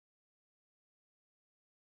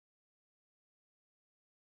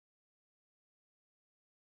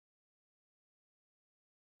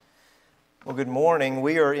Well, good morning.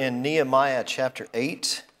 We are in Nehemiah chapter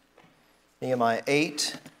 8. Nehemiah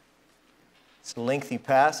 8. It's a lengthy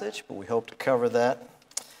passage, but we hope to cover that.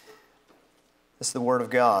 This is the Word of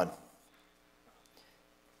God.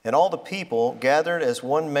 And all the people gathered as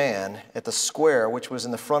one man at the square which was in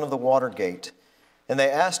the front of the water gate. And they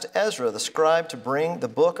asked Ezra the scribe to bring the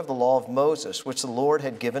book of the law of Moses, which the Lord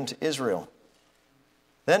had given to Israel.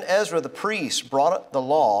 Then Ezra the priest brought the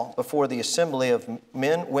law before the assembly of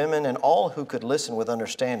men, women, and all who could listen with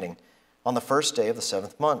understanding on the first day of the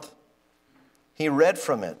 7th month. He read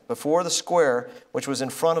from it before the square which was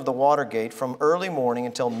in front of the water gate from early morning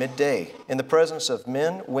until midday, in the presence of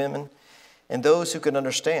men, women, and those who could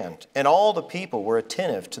understand. And all the people were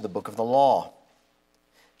attentive to the book of the law.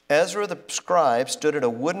 Ezra the scribe stood at a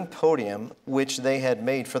wooden podium which they had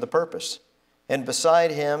made for the purpose. And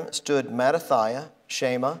beside him stood Mattithiah,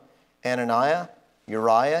 Shema, Ananiah,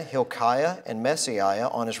 Uriah, Hilkiah, and Messiah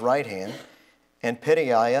on his right hand, and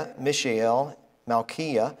Pedaiah, Mishael,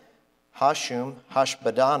 Malchiah, Hashum,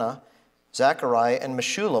 Hashbaddanah, Zechariah, and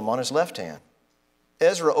Meshullam on his left hand.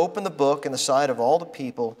 Ezra opened the book in the sight of all the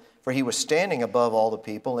people, for he was standing above all the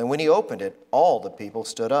people, and when he opened it, all the people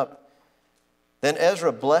stood up. Then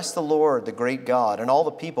Ezra blessed the Lord, the great God, and all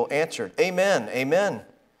the people answered, Amen, Amen,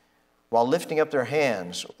 while lifting up their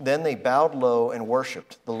hands. Then they bowed low and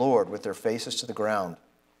worshipped the Lord with their faces to the ground.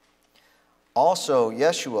 Also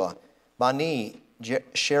Yeshua, Bani,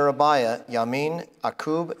 Sherebiah, Yamin,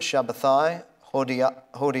 Akub, Shabbathai,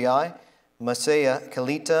 Hodiai, Maaseiah,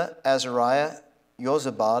 Kelita, Azariah,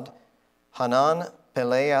 Yozabad, Hanan,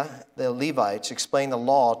 Pelaiah, the Levites, explained the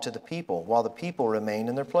law to the people, while the people remained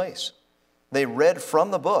in their place. They read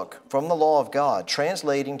from the book, from the law of God,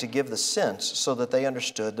 translating to give the sense so that they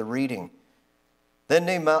understood the reading. Then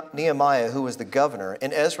Nehemiah, who was the governor,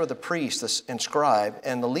 and Ezra the priest and scribe,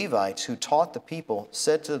 and the Levites who taught the people,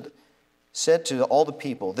 said to all the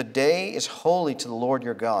people, The day is holy to the Lord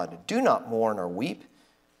your God. Do not mourn or weep.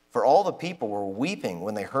 For all the people were weeping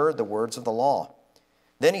when they heard the words of the law.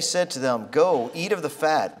 Then he said to them, Go, eat of the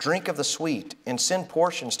fat, drink of the sweet, and send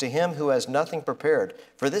portions to him who has nothing prepared,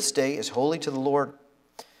 for this day is holy to the Lord.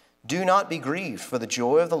 Do not be grieved, for the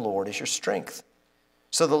joy of the Lord is your strength.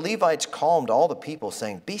 So the Levites calmed all the people,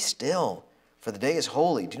 saying, Be still, for the day is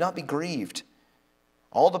holy. Do not be grieved.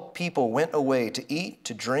 All the people went away to eat,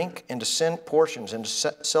 to drink, and to send portions, and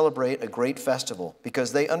to celebrate a great festival,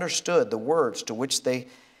 because they understood the words to which they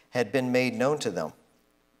had been made known to them.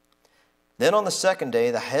 Then on the second day,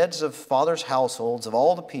 the heads of fathers' households of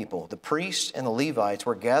all the people, the priests and the Levites,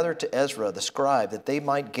 were gathered to Ezra the scribe, that they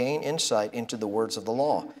might gain insight into the words of the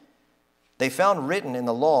law. They found written in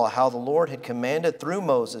the law how the Lord had commanded through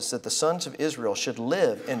Moses that the sons of Israel should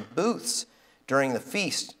live in booths during the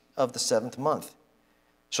feast of the 7th month.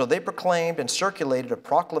 So they proclaimed and circulated a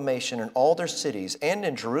proclamation in all their cities and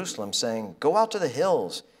in Jerusalem, saying, Go out to the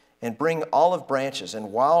hills and bring olive branches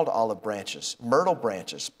and wild olive branches, myrtle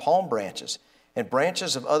branches, palm branches, and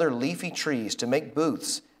branches of other leafy trees to make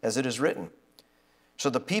booths, as it is written.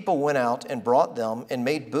 So the people went out and brought them and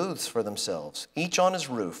made booths for themselves, each on his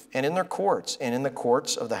roof, and in their courts, and in the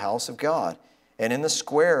courts of the house of God, and in the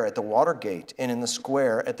square at the water gate, and in the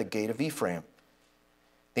square at the gate of Ephraim.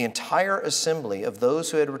 The entire assembly of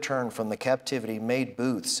those who had returned from the captivity made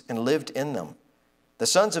booths and lived in them. The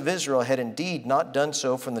sons of Israel had indeed not done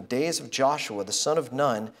so from the days of Joshua, the son of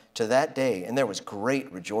Nun, to that day, and there was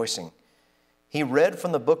great rejoicing. He read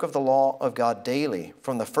from the book of the law of God daily,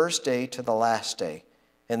 from the first day to the last day,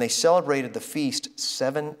 and they celebrated the feast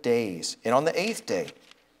 7 days. And on the 8th day,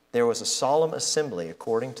 there was a solemn assembly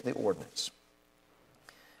according to the ordinance.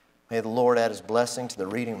 May the Lord add his blessing to the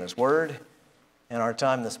reading of his word and our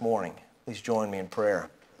time this morning. Please join me in prayer.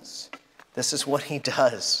 This is what he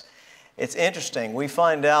does. It's interesting. We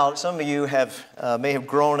find out some of you may have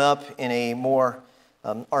grown up in a more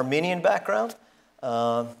Armenian background,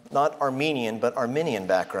 not Armenian, but Armenian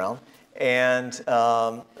background, and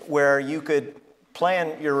where you could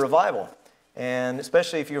plan your revival. And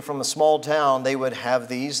especially if you're from a small town, they would have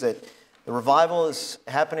these that the revival is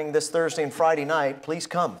happening this Thursday and Friday night. Please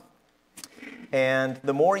come. And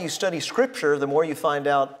the more you study Scripture, the more you find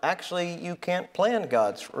out actually you can't plan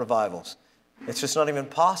God's revivals. It's just not even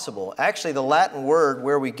possible. Actually, the Latin word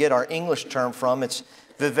where we get our English term from, it's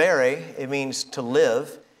vivere. It means to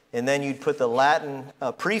live. And then you'd put the Latin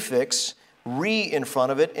prefix re in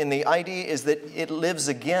front of it. And the idea is that it lives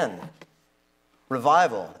again.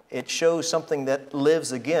 Revival. It shows something that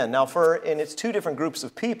lives again. Now, and it's two different groups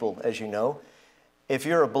of people, as you know. If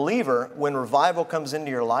you're a believer, when revival comes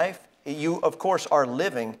into your life, you, of course, are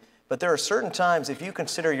living. But there are certain times, if you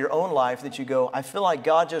consider your own life, that you go, I feel like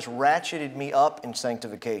God just ratcheted me up in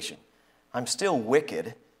sanctification. I'm still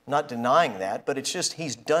wicked, not denying that, but it's just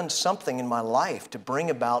he's done something in my life to bring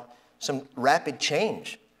about some rapid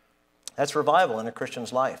change. That's revival in a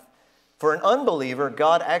Christian's life. For an unbeliever,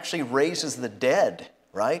 God actually raises the dead,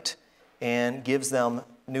 right? And gives them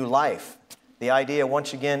new life. The idea,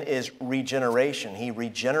 once again, is regeneration. He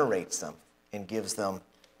regenerates them and gives them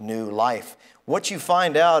new life. What you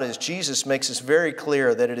find out is Jesus makes this very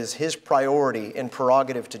clear that it is his priority and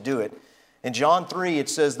prerogative to do it. In John 3, it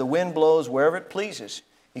says, the wind blows wherever it pleases.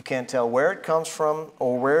 You can't tell where it comes from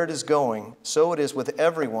or where it is going. So it is with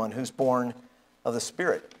everyone who's born of the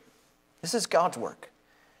Spirit. This is God's work.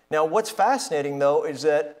 Now, what's fascinating, though, is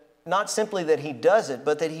that not simply that he does it,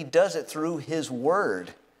 but that he does it through his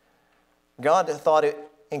word. God thought it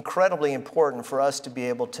incredibly important for us to be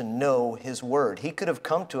able to know his word. He could have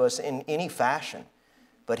come to us in any fashion,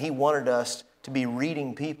 but he wanted us to be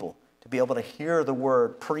reading people, to be able to hear the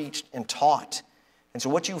word preached and taught. And so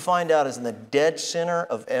what you find out is in the dead center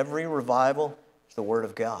of every revival is the word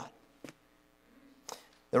of God.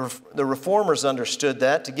 The reformers understood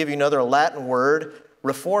that. To give you another Latin word,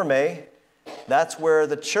 reforme, that's where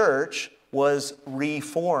the church was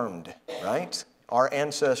reformed, right? Our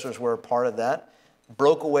ancestors were a part of that.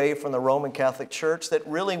 Broke away from the Roman Catholic Church that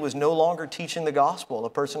really was no longer teaching the gospel. A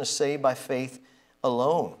person is saved by faith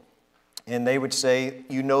alone. And they would say,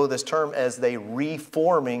 you know this term as the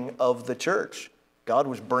reforming of the church. God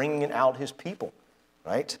was bringing out his people,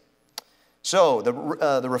 right? So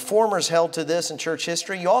the reformers held to this in church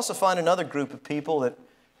history. You also find another group of people that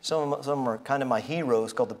some of them are kind of my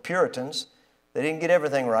heroes called the Puritans. They didn't get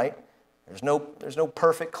everything right. There's no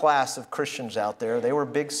perfect class of Christians out there. They were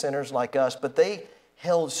big sinners like us, but they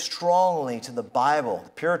held strongly to the Bible.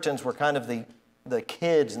 The Puritans were kind of the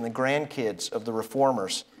kids and the grandkids of the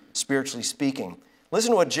reformers, spiritually speaking.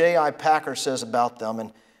 Listen to what J.I. Packer says about them,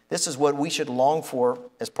 and this is what we should long for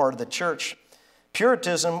as part of the church.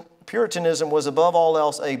 Puritanism was above all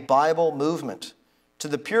else a Bible movement. To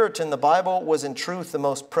the Puritan, the Bible was in truth the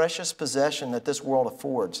most precious possession that this world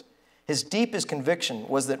affords. His deepest conviction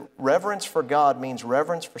was that reverence for God means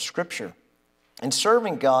reverence for Scripture. And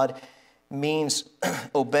serving God means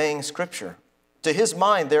obeying Scripture. To his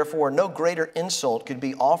mind, therefore, no greater insult could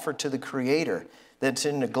be offered to the Creator than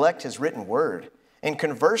to neglect his written word. And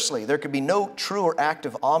conversely, there could be no truer act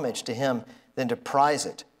of homage to him than to prize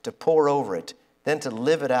it, to pore over it, than to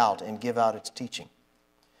live it out and give out its teaching.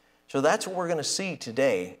 So that's what we're going to see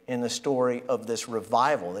today in the story of this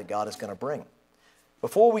revival that God is going to bring.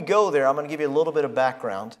 Before we go there, I'm going to give you a little bit of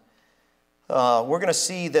background. We're going to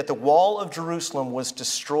see that the wall of Jerusalem was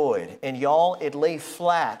destroyed. And y'all, it lay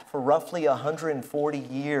flat for roughly 140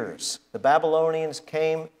 years. The Babylonians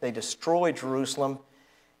came, they destroyed Jerusalem.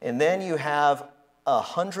 And then you have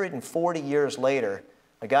 140 years later,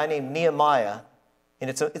 a guy named Nehemiah, and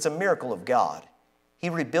it's a miracle of God. He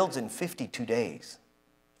rebuilds in 52 days.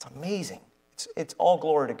 It's amazing. It's all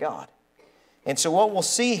glory to God. And so what we'll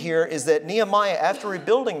see here is that Nehemiah, after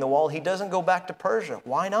rebuilding the wall, he doesn't go back to Persia.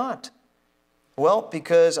 Why not? Well,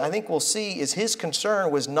 because I think we'll see is his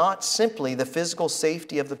concern was not simply the physical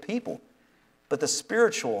safety of the people, but the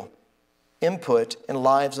spiritual input and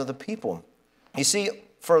lives of the people. You see,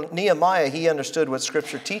 for Nehemiah, he understood what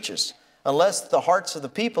Scripture teaches. Unless the hearts of the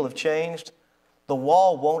people have changed, the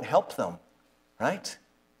wall won't help them, right?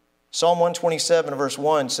 Psalm 127 verse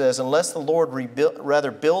 1 says, unless the Lord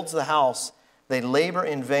builds the house, they labor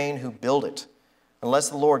in vain who build it. Unless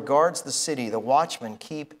the Lord guards the city, the watchmen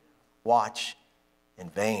keep watch in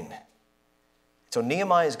vain. So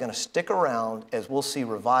Nehemiah is going to stick around as we'll see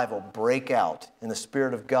revival break out in the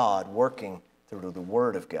Spirit of God working through the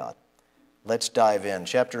Word of God. Let's dive in.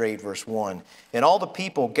 Chapter 8, verse 1. And all the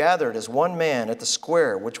people gathered as one man at the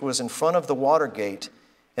square which was in front of the water gate,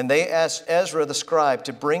 and they asked Ezra the scribe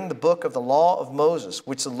to bring the book of the law of Moses,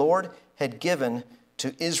 which the Lord had given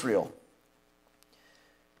to Israel.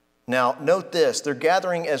 Now, note this. They're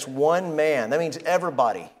gathering as one man. That means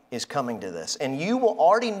everybody is coming to this. And you will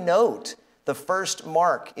already note the first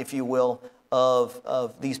mark, if you will,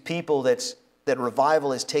 of these people that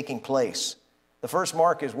revival is taking place. The first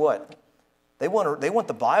mark is what? They want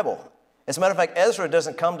the Bible. As a matter of fact, Ezra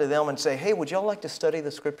doesn't come to them and say, hey, would y'all like to study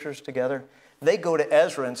the Scriptures together? They go to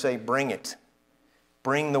Ezra and say, bring it.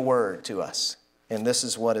 Bring the Word to us. And this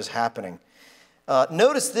is what is happening.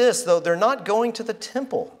 Notice this, though, they're not going to the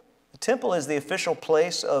temple. The temple is the official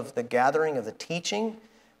place of the gathering of the teaching,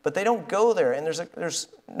 but they don't go there. And there's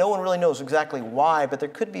no one really knows exactly why, but there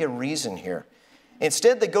could be a reason here.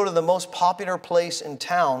 Instead, they go to the most popular place in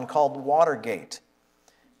town called Watergate.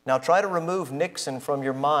 Now, try to remove Nixon from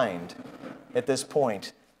your mind at this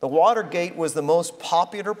point. The water gate was the most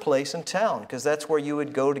popular place in town because that's where you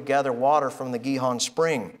would go to gather water from the Gihon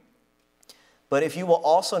spring. But if you will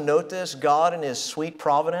also note this, God in His sweet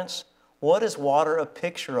providence, what is water a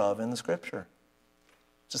picture of in the Scripture?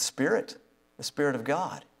 It's the Spirit of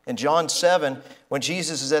God. In John 7, when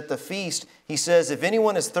Jesus is at the feast, He says, "If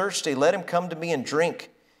anyone is thirsty, let him come to me and drink.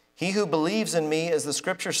 He who believes in me, as the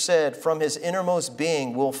Scripture said, from his innermost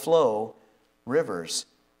being will flow rivers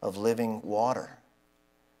of living water."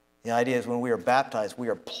 The idea is when we are baptized, we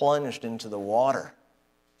are plunged into the water.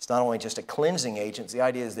 It's not only just a cleansing agent. The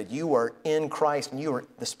idea is that you are in Christ and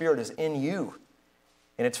the Spirit is in you.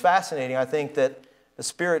 And it's fascinating, I think, that the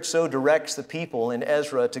Spirit so directs the people in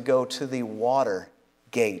Ezra to go to the water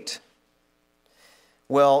gate.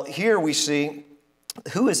 Well, here we see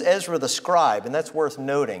who is Ezra the scribe, and that's worth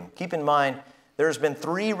noting. Keep in mind, there's been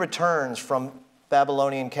 3 returns from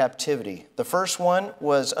Babylonian captivity. The first one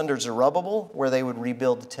was under Zerubbabel, where they would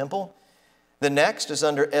rebuild the temple. The next is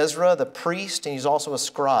under Ezra, the priest, and he's also a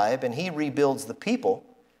scribe, and he rebuilds the people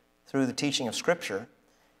through the teaching of Scripture.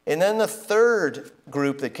 And then the third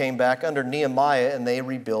group that came back under Nehemiah, and they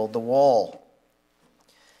rebuild the wall.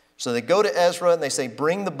 So they go to Ezra and they say,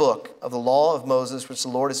 "Bring the book of the law of Moses, which the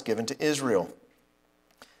Lord has given to Israel."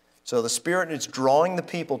 So the Spirit is drawing the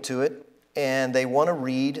people to it, and they want to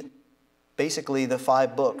read basically the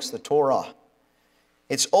 5 books, the Torah.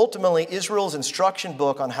 It's ultimately Israel's instruction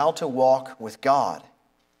book on how to walk with God.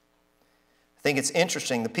 I think it's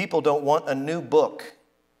interesting. The people don't want a new book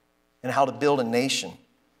in how to build a nation.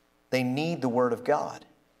 They need the Word of God.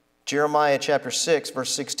 Jeremiah chapter 6,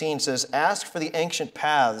 verse 16 says, "Ask for the ancient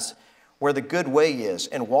paths where the good way is,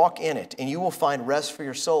 and walk in it, and you will find rest for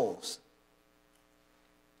your souls."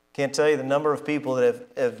 Can't tell you the number of people that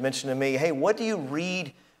have mentioned to me, "Hey, what do you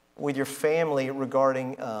read with your family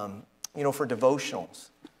regarding, for devotionals,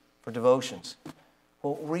 for devotions?"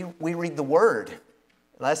 Well, we read the Word.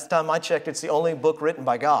 Last time I checked, it's the only book written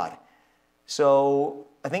by God. So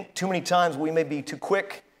I think too many times we may be too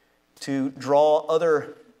quick to draw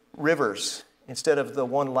other rivers instead of the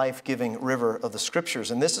one life-giving river of the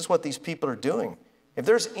Scriptures. And this is what these people are doing. If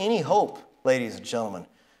there's any hope, ladies and gentlemen,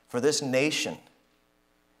 for this nation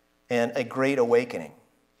and a great awakening,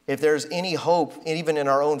 if there's any hope, even in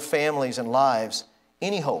our own families and lives,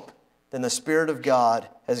 any hope, then the Spirit of God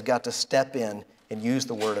has got to step in and use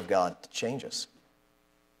the Word of God to change us.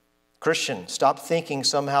 Christian, stop thinking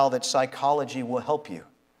somehow that psychology will help you.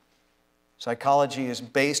 Psychology is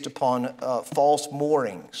based upon false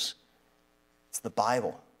moorings. It's the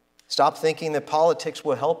Bible. Stop thinking that politics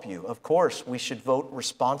will help you. Of course, we should vote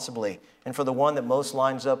responsibly and for the one that most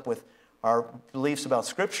lines up with our beliefs about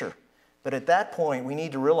Scripture. But at that point, we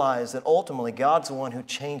need to realize that ultimately God's the one who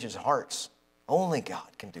changes hearts. Only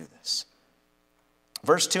God can do this.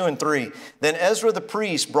 Verse 2 and 3, "Then Ezra the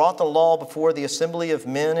priest brought the law before the assembly of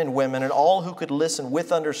men and women and all who could listen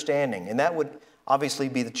with understanding." And that would obviously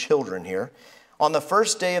be the children here. "On the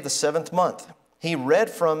first day of the 7th month, he read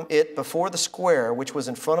from it before the square, which was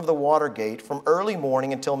in front of the water gate, from early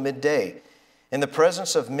morning until midday, in the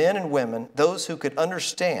presence of men and women, those who could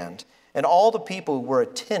understand, and all the people were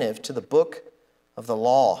attentive to the book of the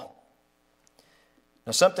law."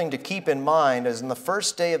 Now, something to keep in mind is in the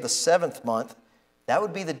first day of the 7th month, that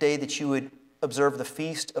would be the day that you would observe the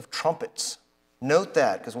Feast of Trumpets. Note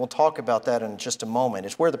that, because we'll talk about that in just a moment.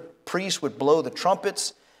 It's where the priest would blow the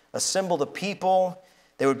trumpets, assemble the people.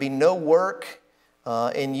 There would be no work,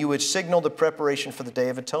 and you would signal the preparation for the Day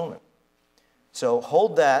of Atonement. So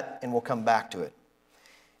hold that, and we'll come back to it.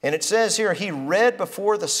 And it says here, he read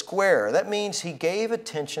before the square. That means he gave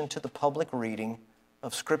attention to the public reading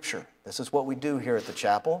of Scripture. This is what we do here at the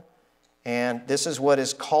chapel. And this is what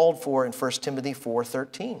is called for in 1 Timothy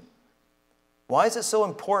 4:13. Why is it so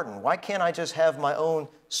important? Why can't I just have my own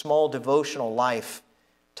small devotional life,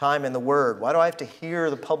 time in the Word? Why do I have to hear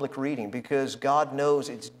the public reading? Because God knows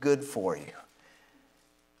it's good for you.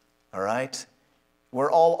 All right?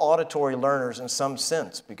 We're all auditory learners in some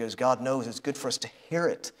sense because God knows it's good for us to hear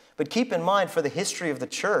it. But keep in mind, for the history of the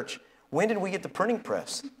church, when did we get the printing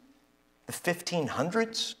press? The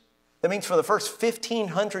 1500s? That means for the first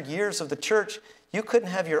 1500 years of the church, you couldn't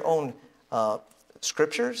have your own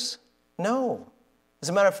scriptures? No. As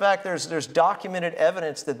a matter of fact, there's documented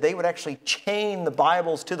evidence that they would actually chain the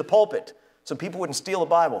Bibles to the pulpit so people wouldn't steal a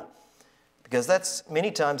Bible. Because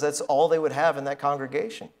many times that's all they would have in that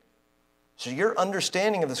congregation. So your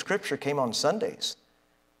understanding of the Scripture came on Sundays,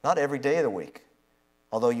 not every day of the week.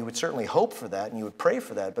 Although you would certainly hope for that and you would pray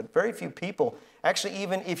for that. But very few people, actually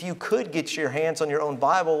even if you could get your hands on your own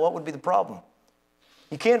Bible, what would be the problem?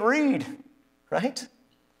 You can't read, right?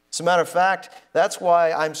 As a matter of fact, that's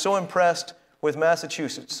why I'm so impressed with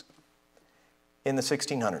Massachusetts in the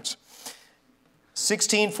 1600s.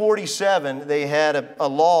 1647, they had a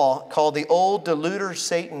law called the Old Deluder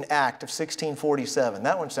Satan Act of 1647.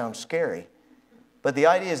 That one sounds scary. But the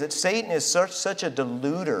idea is that Satan is such a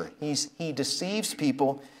deluder. He deceives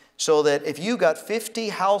people so that if you got 50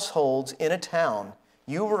 households in a town,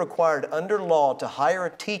 you were required under law to hire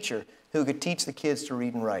a teacher who could teach the kids to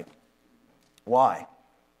read and write. Why?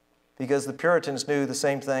 Because the Puritans knew the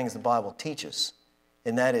same things the Bible teaches.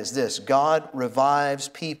 And that is this: God revives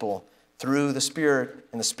people through the Spirit,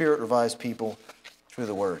 and the Spirit revives people through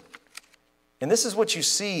the Word. And this is what you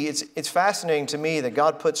see. It's fascinating to me that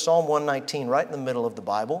God put Psalm 119 right in the middle of the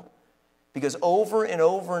Bible, because over and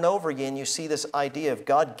over and over again you see this idea of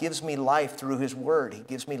God gives me life through His Word. He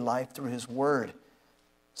gives me life through His Word.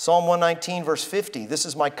 Psalm 119 verse 50, this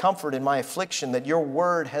is my comfort in my affliction, that your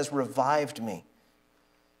Word has revived me.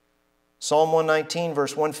 Psalm 119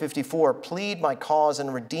 verse 154, plead my cause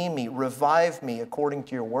and redeem me, revive me according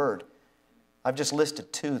to your Word. I've just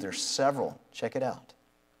listed two. There's several. Check it out.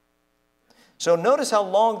 So notice how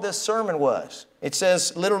long this sermon was. It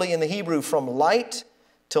says literally in the Hebrew, from light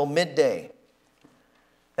till midday.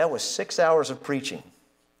 That was 6 hours of preaching.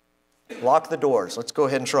 Lock the doors. Let's go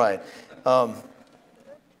ahead and try it.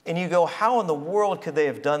 And you go, how in the world could they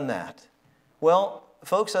have done that? Well,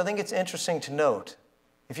 folks, I think it's interesting to note,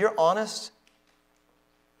 if you're honest,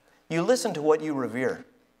 you listen to what you revere,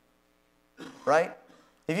 right?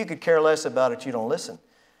 If you could care less about it, you don't listen.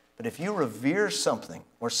 But if you revere something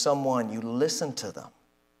or someone, you listen to them,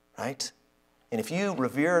 right? And if you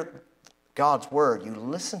revere God's Word, you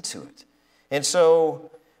listen to it. And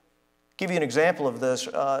so, give you an example of this.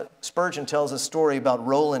 Spurgeon tells a story about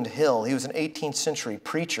Rowland Hill. He was an 18th century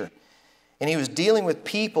preacher. And he was dealing with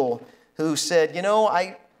people who said, you know,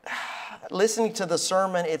 listening to the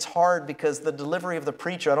sermon, it's hard because the delivery of the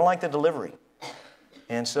preacher, I don't like the delivery.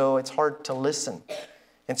 And so it's hard to listen.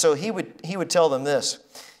 And so he would tell them this.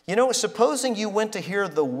 You know, supposing you went to hear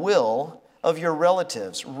the will of your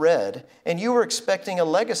relatives read, and you were expecting a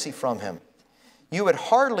legacy from him, you would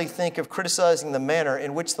hardly think of criticizing the manner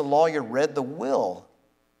in which the lawyer read the will.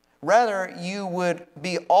 Rather, you would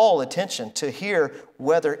be all attention to hear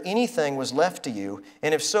whether anything was left to you,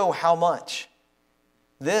 and if so, how much.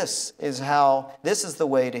 This is the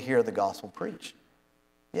way to hear the gospel preached.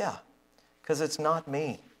 Yeah, because it's not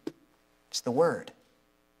me. It's the Word.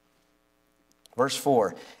 Verse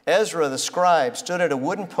 4, Ezra the scribe stood at a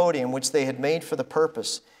wooden podium which they had made for the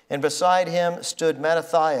purpose, and beside him stood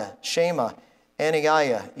Mattithiah, Shema,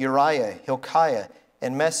 Ananiah, Uriah, Hilkiah,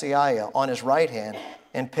 and Messiah on his right hand,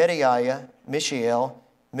 and Pedaiah, Mishael,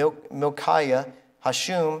 Milkiah,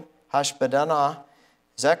 Hashum, Hashbaddanah,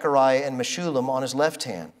 Zechariah, and Meshullam on his left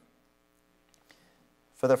hand.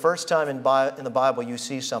 For the first time in the Bible, you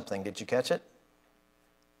see something. Did you catch it?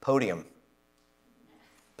 Podium.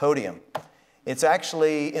 Podium. It's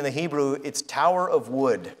actually, in the Hebrew, it's tower of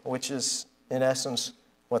wood, which is, in essence,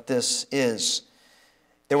 what this is.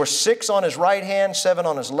 There were 6 on his right hand, 7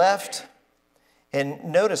 on his left. And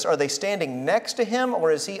notice, are they standing next to him,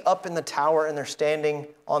 or is he up in the tower and they're standing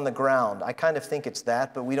on the ground? I kind of think it's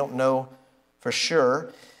that, but we don't know for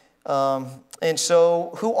sure. And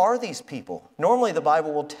so, who are these people? Normally, the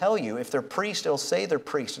Bible will tell you, if they're priests, it'll say they're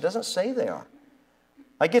priests. It doesn't say they are.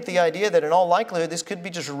 I get the idea that in all likelihood, this could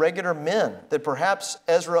be just regular men that perhaps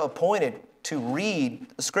Ezra appointed to read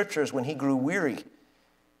the Scriptures when he grew weary.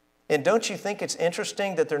 And don't you think it's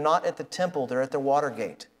interesting that they're not at the temple, they're at the water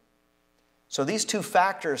gate? So these two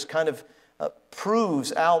factors kind of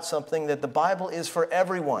proves out something, that the Bible is for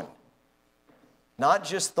everyone. Not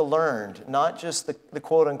just the learned, not just the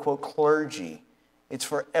quote-unquote clergy. It's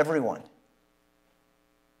for everyone.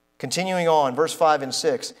 Continuing on, verse 5 and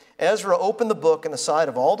 6. Ezra opened the book in the sight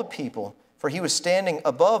of all the people, for he was standing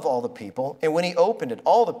above all the people. And when he opened it,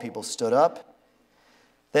 all the people stood up.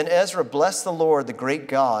 Then Ezra blessed the Lord, the great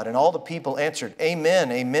God, and all the people answered,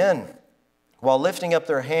 Amen, Amen, while lifting up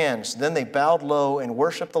their hands. Then they bowed low and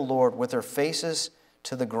worshiped the Lord with their faces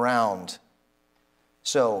to the ground.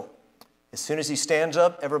 So, as soon as he stands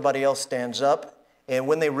up, everybody else stands up. And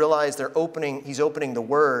when they realize he's opening the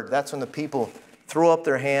Word, that's when the people throw up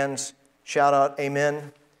their hands, shout out,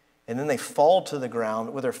 Amen, and then they fall to the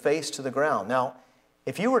ground with their face to the ground. Now,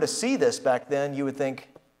 if you were to see this back then, you would think,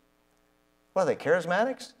 what are they,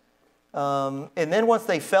 charismatics? And then once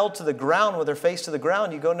they fell to the ground with their face to the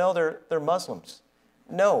ground, you go, no, they're Muslims.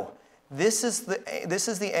 No, this is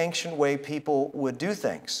the ancient way people would do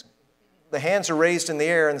things. The hands are raised in the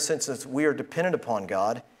air in the sense that we are dependent upon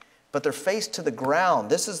God, but they're face to the ground.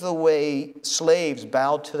 This is the way slaves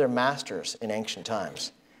bowed to their masters in ancient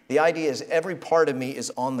times. The idea is every part of me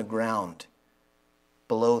is on the ground.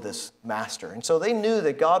 below this master. And so they knew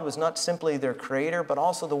that God was not simply their creator, but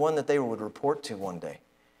also the one that they would report to one day.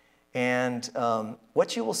 And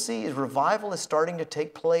what you will see is revival is starting to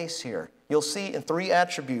take place here. You'll see in 3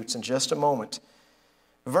 attributes in just a moment.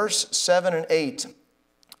 Verse 7 and 8.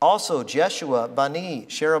 Also Jeshua, Bani,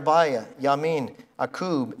 Sherebiah, Yamin,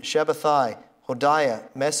 Akub, Shabbathai, Hodiah,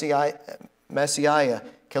 Messiah,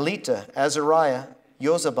 Kelita, Azariah,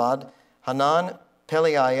 Yozabad, Hanan,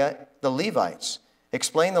 Peliah, the Levites,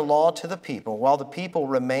 explained the law to the people while the people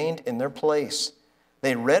remained in their place.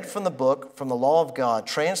 They read from the book, from the law of God,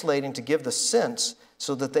 translating to give the sense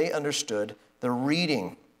so that they understood the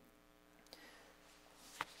reading.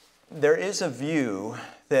 There is a view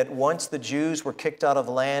that once the Jews were kicked out of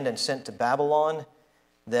the land and sent to Babylon,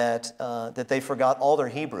 that they forgot all their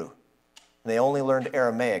Hebrew. They only learned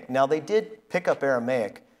Aramaic. Now, they did pick up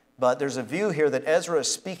Aramaic, but there's a view here that Ezra is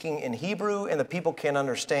speaking in Hebrew and the people can't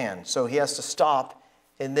understand. So he has to stop,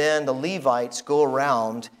 and then the Levites go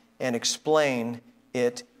around and explain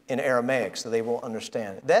it in Aramaic so they will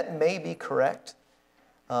understand. That may be correct,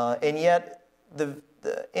 and yet the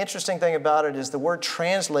interesting thing about it is the word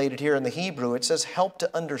translated here in the Hebrew, it says help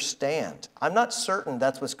to understand. I'm not certain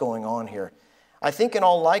that's what's going on here. I think in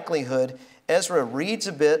all likelihood, Ezra reads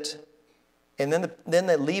a bit, and then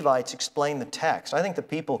the Levites explain the text. I think the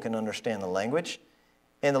people can understand the language,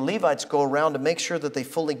 and the Levites go around to make sure that they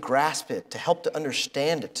fully grasp it, to help to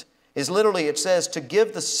understand it. Is literally, it says, to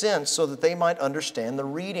give the sense so that they might understand the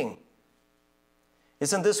reading.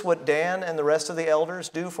 Isn't this what Dan and the rest of the elders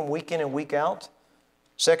do from week in and week out?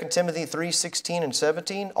 2 Timothy 3:16 and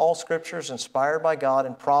 17, all Scripture is inspired by God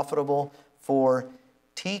and profitable for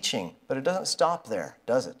teaching. But it doesn't stop there,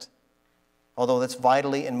 does it? Although that's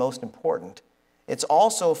vitally and most important. It's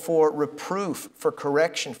also for reproof, for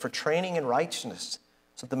correction, for training in righteousness,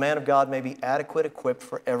 so that the man of God may be adequate, equipped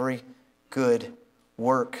for every good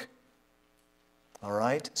work. All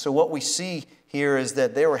right? So what we see here is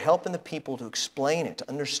that they were helping the people to explain it, to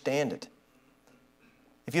understand it.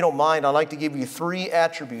 If you don't mind, I'd like to give you 3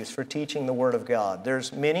 attributes for teaching the Word of God.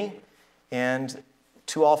 There's many, and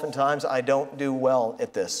too oftentimes I don't do well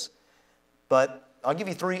at this. But I'll give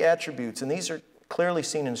you 3 attributes, and these are clearly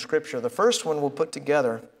seen in Scripture. The first one we'll put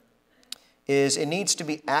together is it needs to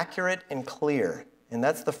be accurate and clear. And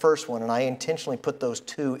that's the first one, and I intentionally put those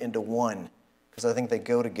 2 into one because I think they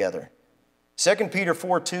go together. 2 Peter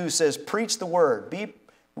 4:2 says, preach the word, be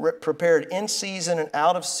prepared in season and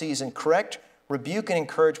out of season, correct, rebuke, and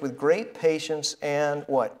encourage with great patience and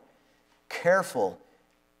what? Careful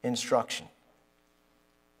instruction.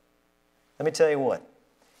 Let me tell you what.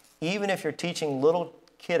 Even if you're teaching little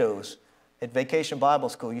kiddos at Vacation Bible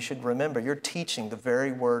School, you should remember you're teaching the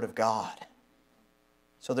very Word of God.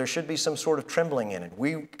 So there should be some sort of trembling in it.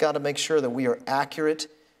 We've got to make sure that we are accurate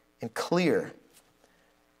and clear.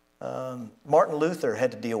 Martin Luther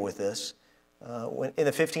had to deal with this. In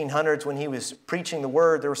the 1500s, when he was preaching the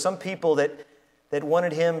Word, there were some people that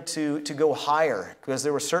wanted him to go higher, because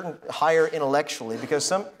there were certain higher intellectually, because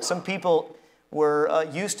some people were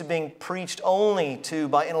used to being preached only to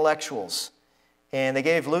by intellectuals. And they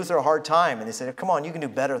gave Luther a hard time, and they said, come on, you can do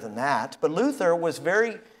better than that. But Luther was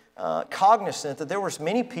very cognizant that there was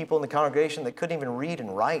many people in the congregation that couldn't even read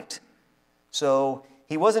and write. So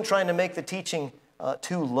he wasn't trying to make the teaching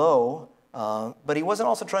too low, but he wasn't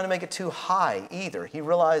also trying to make it too high either. He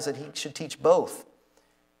realized that he should teach both.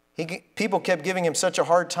 People kept giving him such a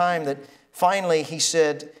hard time that finally he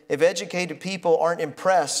said, if educated people aren't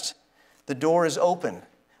impressed, the door is open.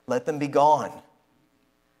 Let them be gone.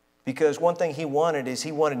 Because one thing he wanted is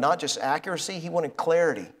he wanted not just accuracy, he wanted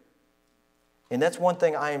clarity. And that's one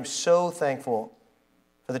thing I am so thankful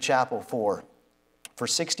for the chapel for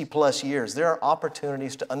 60 plus years. There are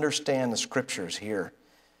opportunities to understand the Scriptures here.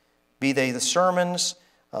 Be they the sermons,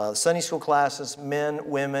 Sunday school classes, men,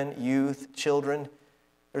 women, youth, children.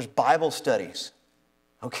 There's Bible studies,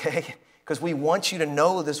 okay? Because we want you to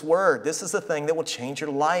know this Word. This is the thing that will change your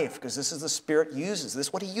life, because this is the Spirit uses. This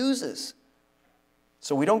is what He uses.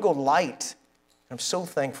 So we don't go light. I'm so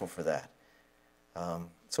thankful for that.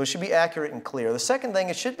 So it should be accurate and clear. The second thing,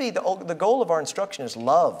 it should be the goal of our instruction is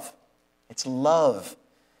love. It's love.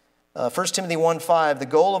 1 Timothy 1:5, the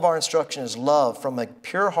goal of our instruction is love from a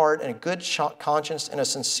pure heart and a good conscience and a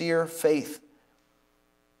sincere faith.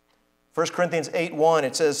 1 Corinthians 8:1,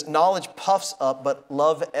 it says, knowledge puffs up, but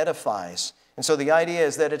love edifies. And so the idea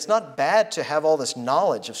is that it's not bad to have all this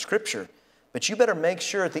knowledge of Scripture, but you better make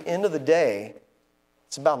sure at the end of the day,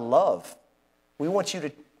 it's about love. We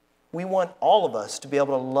want all of us to be able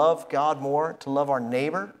to love God more, to love our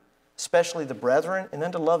neighbor, especially the brethren, and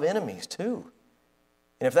then to love enemies too.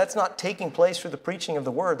 And if that's not taking place through the preaching of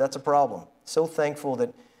the Word, that's a problem. So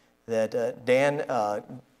thankful that Dan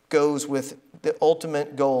goes with the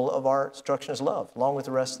ultimate goal of our instruction is love, along with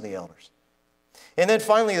the rest of the elders. And then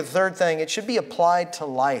finally, the third thing, it should be applied to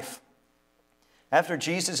life. After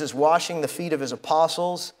Jesus is washing the feet of his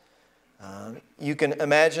apostles, you can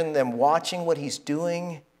imagine them watching what he's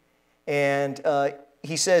doing. And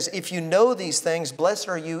he says, if you know these things, blessed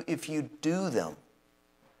are you if you do them.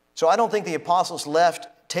 So I don't think the apostles left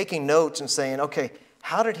taking notes and saying, okay,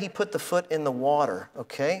 how did he put the foot in the water?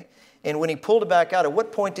 Okay. And when he pulled it back out, at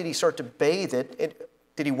what point did he start to bathe it?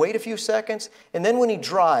 Did he wait a few seconds? And then when he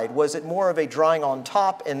dried, was it more of a drying on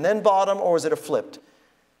top and then bottom, or was it a flipped?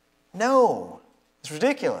 No. It's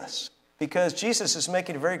ridiculous, because Jesus is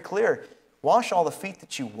making it very clear, wash all the feet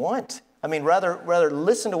that you want. I mean, rather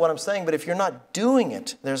listen to what I'm saying, but if you're not doing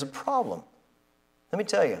it, there's a problem. Let me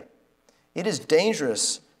tell you, it is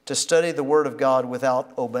dangerous to study the Word of God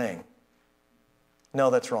without obeying. No,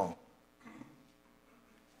 that's wrong.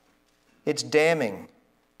 It's damning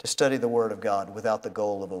to study the Word of God without the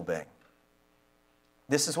goal of obeying.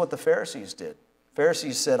 This is what the Pharisees did.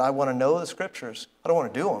 Pharisees said, I want to know the Scriptures. I don't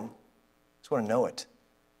want to do them. I just want to know it.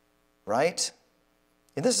 Right?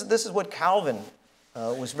 And this is what Calvin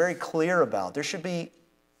was very clear about. There should be,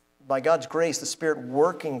 by God's grace, the Spirit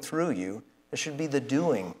working through you. There should be the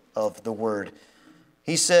doing of the Word.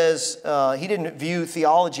 He says he didn't view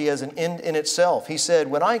theology as an end in itself. He said,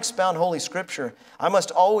 when I expound Holy Scripture, I must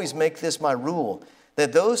always make this my rule,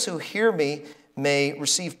 that those who hear me may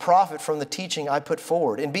receive profit from the teaching I put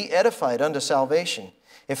forward and be edified unto salvation.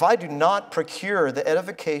 If I do not procure the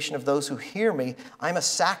edification of those who hear me, I'm a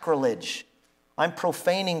sacrilege. I'm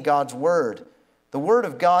profaning God's word. The word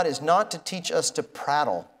of God is not to teach us to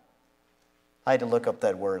prattle. I had to look up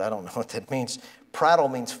that word. I don't know what that means. Prattle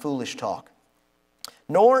means foolish talk.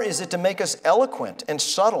 Nor is it to make us eloquent and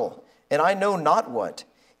subtle, and I know not what.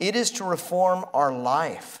 It is to reform our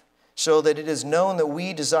life, so that it is known that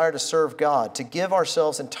we desire to serve God, to give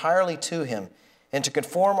ourselves entirely to Him, and to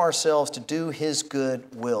conform ourselves to do His good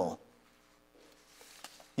will.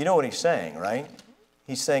 You know what he's saying, right?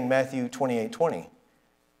 He's saying Matthew 28:20,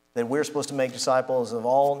 that we're supposed to make disciples of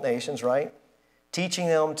all nations, right? Teaching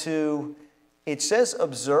them to, it says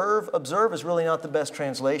observe. Observe is really not the best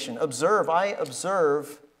translation. Observe, I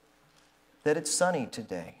observe that it's sunny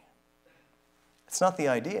today. It's not the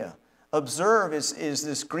idea. Observe is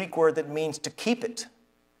this Greek word that means to keep it.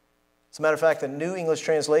 As a matter of fact, the New English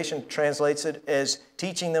Translation translates it as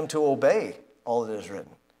teaching them to obey all that is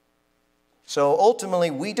written. So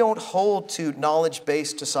ultimately, we don't hold to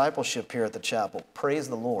knowledge-based discipleship here at the chapel. Praise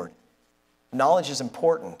the Lord. Knowledge is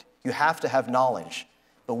important. You have to have knowledge.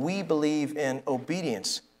 But we believe in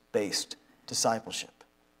obedience-based discipleship.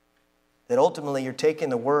 That ultimately, you're taking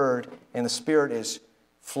the Word and the Spirit is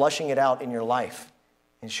flushing it out in your life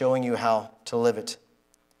and showing you how to live it.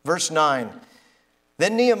 Verse 9.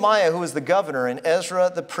 Then Nehemiah, who was the governor, and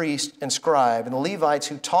Ezra the priest and scribe, and the Levites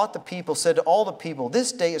who taught the people, said to all the people,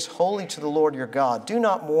 this day is holy to the Lord your God. Do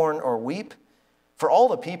not mourn or weep. For all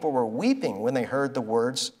the people were weeping when they heard the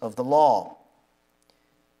words of the law.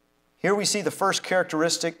 Here we see the first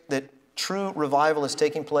characteristic that true revival is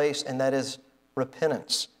taking place, and that is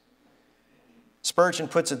repentance. Spurgeon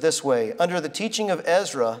puts it this way, under the teaching of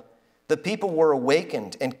Ezra, the people were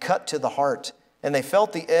awakened and cut to the heart, and they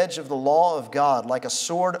felt the edge of the law of God like a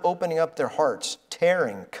sword opening up their hearts,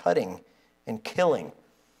 tearing, cutting, and killing.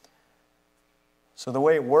 So the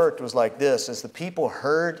way it worked was like this, as the people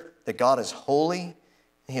heard that God is holy, and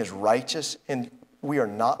He is righteous, and we are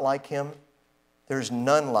not like Him. There's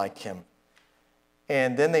none like Him.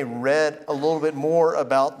 And then they read a little bit more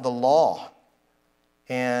about the law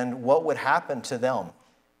and what would happen to them.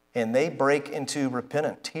 And they break into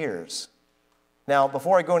repentant tears. Now,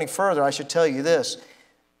 before I go any further, I should tell you this.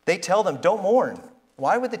 They tell them, don't mourn.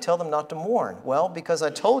 Why would they tell them not to mourn? Well, because I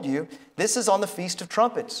told you, this is on the Feast of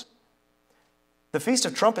Trumpets. The Feast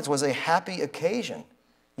of Trumpets was a happy occasion.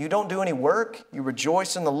 You don't do any work. You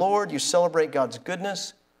rejoice in the Lord. You celebrate God's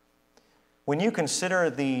goodness. When you consider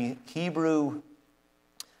the Hebrew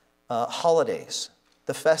holidays,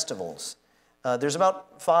 the festivals, there's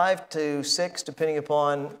about 5 to 6, depending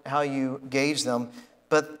upon how you gauge them.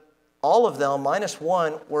 But all of them, minus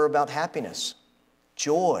one, were about happiness,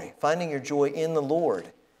 joy, finding your joy in the Lord,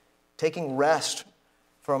 taking rest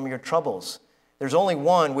from your troubles. There's only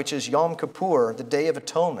one, which is Yom Kippur, the Day of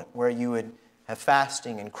Atonement, where you would have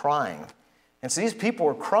fasting and crying. And so these people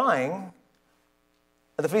were crying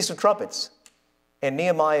at the Feast of Trumpets. And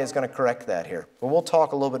Nehemiah is going to correct that here. But we'll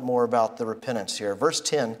talk a little bit more about the repentance here. Verse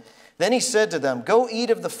 10, then he said to them, go eat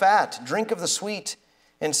of the fat, drink of the sweet,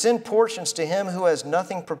 and send portions to him who has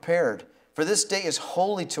nothing prepared. for this day is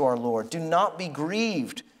holy to our Lord. Do not be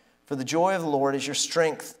grieved, for the joy of the Lord is your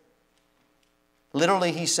strength.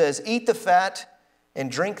 Literally, he says, eat the fat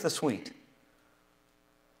and drink the sweet.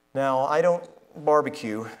 Now, I don't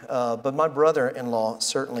barbecue, but my brother-in-law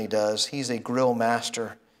certainly does. He's a grill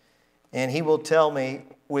master. And he will tell me,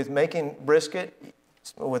 with making brisket,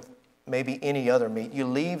 with maybe any other meat, you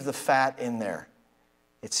leave the fat in there.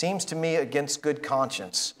 It seems to me against good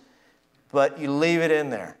conscience, but you leave it in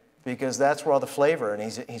there because that's where all the flavor, and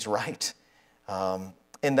he's right.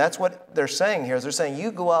 And that's what they're saying here. Is they're saying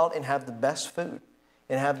you go out and have the best food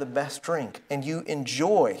and have the best drink, and you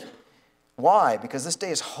enjoy. Why? Because this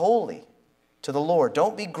day is holy to the Lord.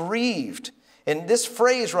 Don't be grieved. And this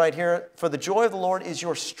phrase right here, for the joy of the Lord is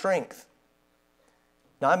your strength.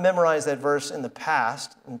 Now, I memorized that verse in the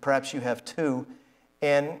past, and perhaps you have too,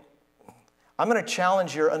 and I'm going to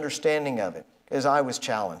challenge your understanding of it, as I was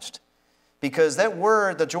challenged. Because that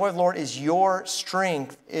word, the joy of the Lord is your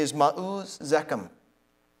strength, is ma'uz zekem.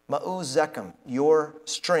 Ma'uz zekem, your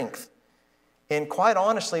strength. And quite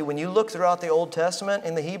honestly, when you look throughout the Old Testament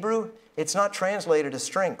in the Hebrew, it's not translated as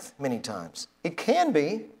strength many times. It can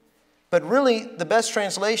be, but really the best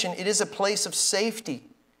translation, it is a place of safety.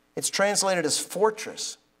 It's translated as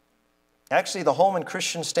fortress. Actually, the Holman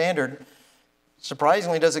Christian Standard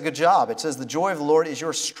surprisingly does a good job. It says, the joy of the Lord is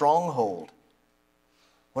your stronghold.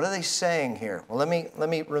 What are they saying here? Well, let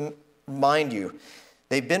me remind you.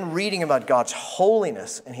 They've been reading about God's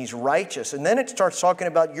holiness, and He's righteous. And then it starts talking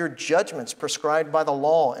about your judgments prescribed by the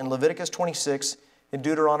law in Leviticus 26 and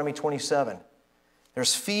Deuteronomy 27.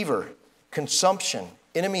 There's fever, consumption,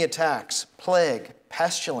 enemy attacks, plague,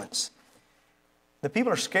 pestilence. The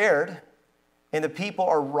people are scared, and the people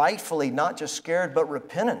are rightfully not just scared, but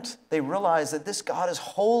repentant. They realize that this God is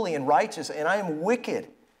holy and righteous, and I am wicked.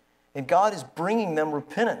 And God is bringing them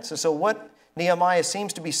repentance. And so what Nehemiah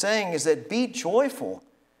seems to be saying is that be joyful,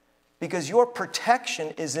 because your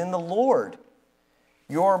protection is in the Lord.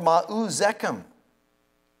 Your ma'uz zekem.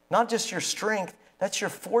 Not just your strength, that's your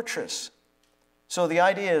fortress. So the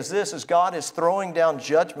idea is this, is God is throwing down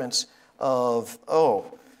judgments of,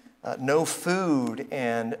 no food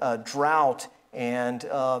and drought and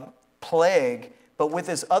plague. But with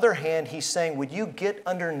his other hand, he's saying, would you get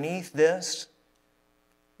underneath this?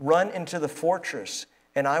 Run into the fortress,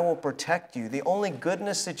 and I will protect you. The only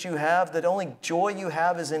goodness that you have, the only joy you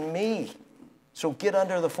have is in me. So get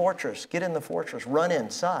under the fortress. Get in the fortress. Run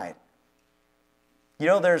inside. You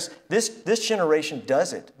know, there's this generation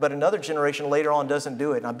does it, but another generation later on doesn't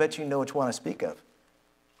do it. And I bet you know which one I speak of.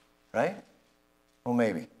 Right? Well,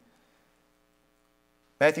 maybe.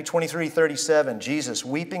 Matthew 23:37, Jesus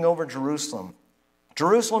weeping over Jerusalem.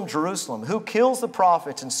 Jerusalem, Jerusalem, who kills the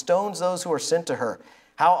prophets and stones those who are sent to her.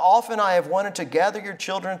 How often I have wanted to gather your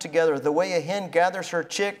children together, the way a hen gathers her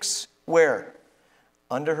chicks, where?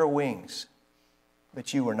 Under her wings.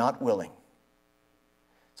 But you were not willing.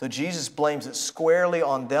 So Jesus blames it squarely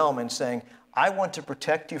on them and saying, I want to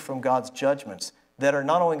protect you from God's judgments that are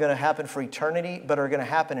not only going to happen for eternity, but are going to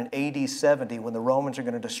happen in AD 70 when the Romans are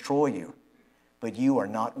going to destroy you. But you are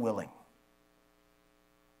not willing.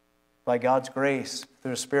 By God's grace,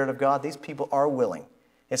 through the Spirit of God, these people are willing.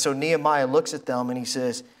 And so Nehemiah looks at them and he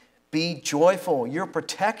says, be joyful. Your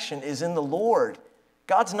protection is in the Lord.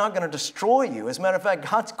 God's not going to destroy you. As a matter of fact,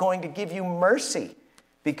 God's going to give you mercy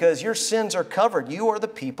because your sins are covered. You are the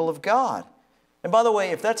people of God. And by the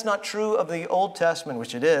way, if that's not true of the Old Testament,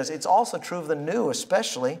 which it is, it's also true of the New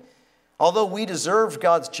especially. Although we deserve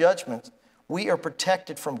God's judgment, we are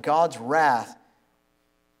protected from God's wrath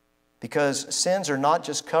because sins are not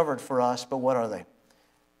just covered for us, but what are they?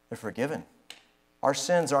 They're forgiven. Our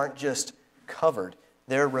sins aren't just covered.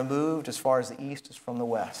 They're removed as far as the east is from the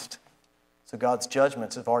west. So God's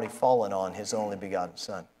judgments have already fallen on His only begotten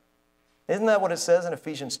Son. Isn't that what it says in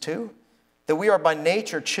Ephesians 2? That we are by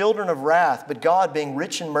nature children of wrath, but God, being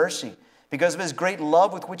rich in mercy, because of His great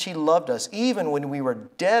love with which He loved us, even when we were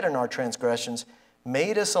dead in our transgressions,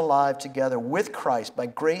 made us alive together with Christ. By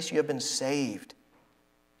grace you have been saved.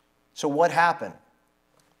 So what happened?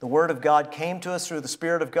 The Word of God came to us through the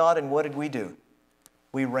Spirit of God, and what did we do?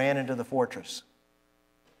 We ran into the fortress.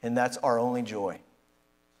 And that's our only joy.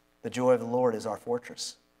 The joy of the Lord is our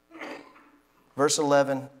fortress. Verse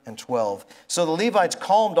 11 and 12. So the Levites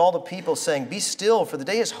calmed all the people, saying, be still, for the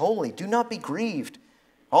day is holy. Do not be grieved.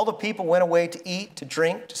 All the people went away to eat, to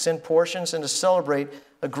drink, to send portions, and to celebrate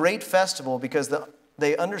a great festival because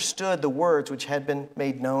they understood the words which had been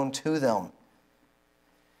made known to them.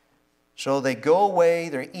 So they go away,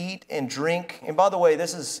 they eat and drink. And by the way,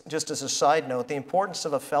 this is just as a side note, the importance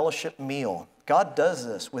of a fellowship meal. God does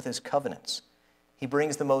this with His covenants. He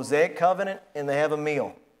brings the Mosaic covenant and they have a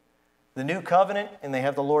meal. the new covenant, and they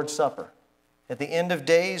have the Lord's Supper. At the end of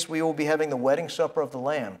days, we will be having the wedding supper of the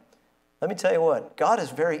Lamb. Let me tell you what, God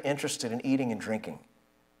is very interested in eating and drinking.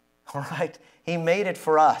 All right? He made it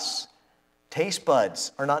for us. Taste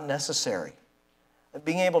buds are not necessary.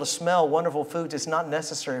 Being able to smell wonderful foods is not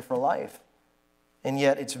necessary for life. And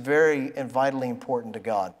yet it's very and vitally important to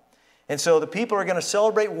God. And so the people are going to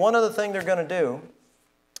celebrate one other thing they're going to do.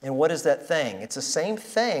 And what is that thing? It's the same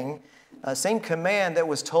thing, same command that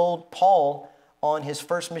was told Paul on his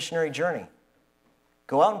first missionary journey.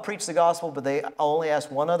 Go out and preach the gospel, but they only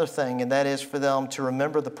asked one other thing, and that is for them to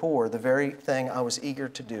remember the poor, the very thing I was eager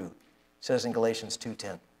to do, it says in Galatians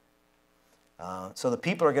 2:10. So the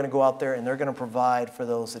people are going to go out there, and they're going to provide for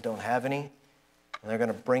those that don't have any, and they're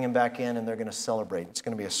going to bring them back in, and they're going to celebrate. It's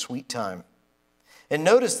going to be a sweet time. And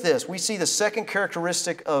notice this, we see the second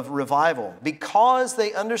characteristic of revival. Because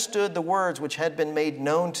they understood the words which had been made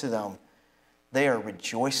known to them, they are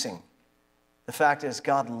rejoicing. The fact is,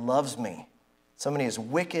 God loves me. Somebody as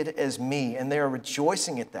wicked as me, and they are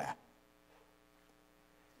rejoicing at that.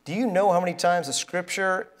 Do you know how many times the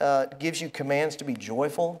Scripture gives you commands to be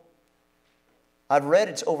joyful? I've read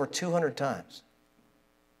it's over 200 times.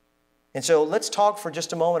 And so let's talk for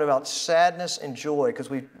just a moment about sadness and joy, because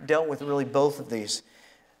we've dealt with really both of these.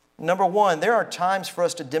 Number one, there are times for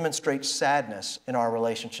us to demonstrate sadness in our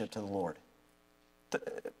relationship to the Lord.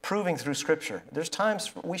 Proving through Scripture. There's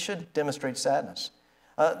times we should demonstrate sadness.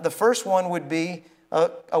 The first one would be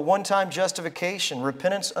a one-time justification,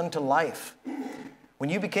 repentance unto life. When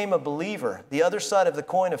you became a believer, the other side of the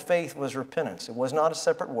coin of faith was repentance. It was not a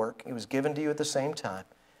separate work. It was given to you at the same time.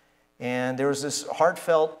 And there was this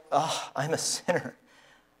heartfelt, I'm a sinner.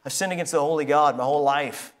 I've sinned against the holy God my whole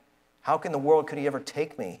life. How in the world could he ever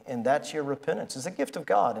take me? And that's your repentance. It's a gift of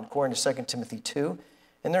God, according to 2 Timothy 2.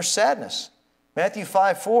 And there's sadness. Matthew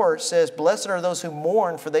 5:4 says, "Blessed are those who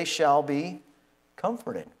mourn, for they shall be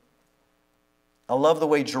comforted." I love the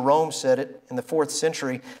way Jerome said it in the 4th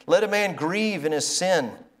century. Let a man grieve in his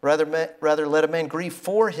sin. Rather let a man grieve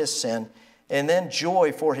for his sin, and then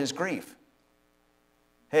joy for his grief.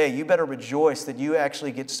 Hey, you better rejoice that you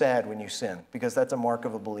actually get sad when you sin, because that's a mark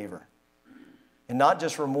of a believer. And not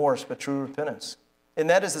just remorse, but true repentance. And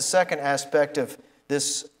that is the second aspect of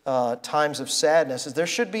this times of sadness, is there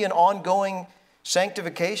should be an ongoing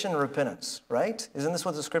sanctification and repentance, right? Isn't this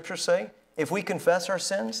what the Scriptures say? If we confess our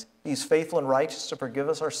sins, He's faithful and righteous to forgive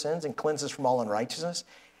us our sins and cleanse us from all unrighteousness.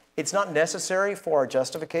 It's not necessary for our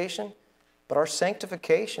justification, but our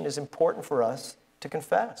sanctification is important for us to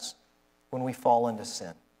confess when we fall into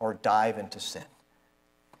sin or dive into sin.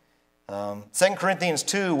 2 Corinthians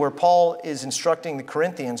 2, where Paul is instructing the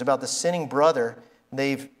Corinthians about the sinning brother,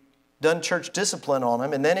 they've done church discipline on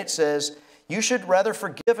him, and then it says, you should rather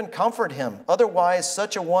forgive and comfort him. Otherwise,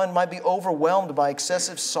 such a one might be overwhelmed by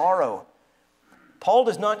excessive sorrow. Paul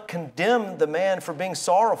does not condemn the man for being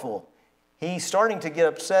sorrowful. He's starting to get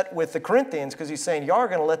upset with the Corinthians because he's saying, y'all are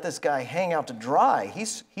going to let this guy hang out to dry.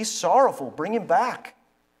 He's sorrowful. Bring him back,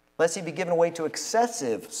 lest he be given away to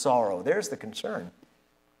excessive sorrow. There's the concern.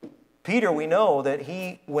 Peter, we know that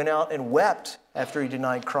he went out and wept after he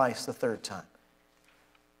denied Christ the 3rd time.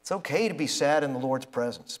 It's okay to be sad in the Lord's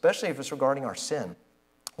presence, especially if it's regarding our sin.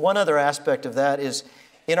 One other aspect of that is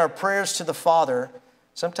in our prayers to the Father,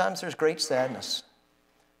 sometimes there's great sadness.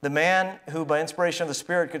 The man who by inspiration of the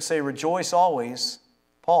Spirit could say, rejoice always,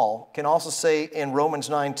 Paul, can also say in Romans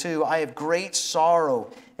 9:2, I have great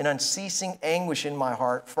sorrow and unceasing anguish in my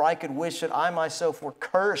heart, for I could wish that I myself were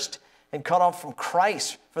cursed and cut off from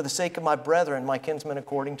Christ for the sake of my brethren, my kinsmen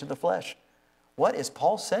according to the flesh. What is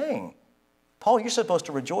Paul saying? Paul, you're supposed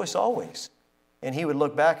to rejoice always. And he would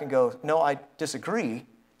look back and go, no, I disagree.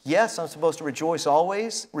 Yes, I'm supposed to rejoice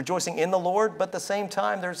always, rejoicing in the Lord, but at the same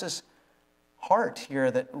time, there's this heart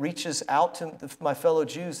here that reaches out to my fellow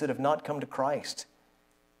Jews that have not come to Christ.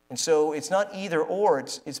 And so it's not either or,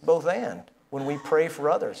 it's both and. When we pray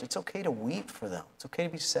for others, it's okay to weep for them. It's okay to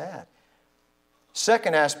be sad.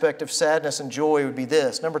 Second aspect of sadness and joy would be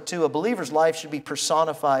this. Number 2, a believer's life should be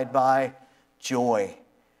personified by joy.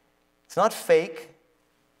 It's not fake.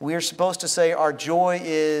 We are supposed to say our joy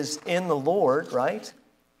is in the Lord, right?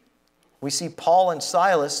 We see Paul and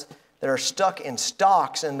Silas that are stuck in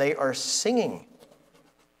stocks and they are singing.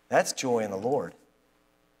 That's joy in the Lord.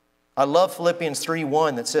 I love Philippians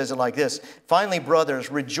 3:1 that says it like this. Finally,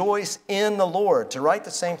 brothers, rejoice in the Lord. To write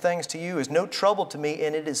the same things to you is no trouble to me,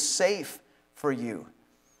 and it is safe for you.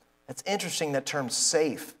 That's interesting, that term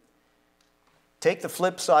safe. Take the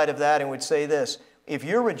flip side of that and would say this. If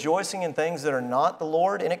you're rejoicing in things that are not the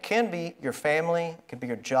Lord, and it can be your family, it could be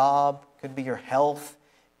your job, it could be your health,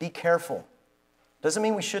 be careful. Doesn't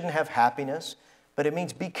mean we shouldn't have happiness, But it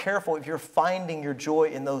means be careful if you're finding your joy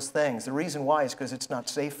in those things. The reason why is because it's not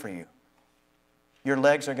safe for you. Your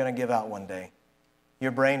legs are going to give out one day.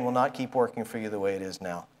 Your brain will not keep working for you the way it is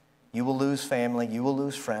now. You will lose family. You will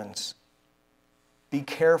lose friends. Be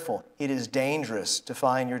careful. It is dangerous to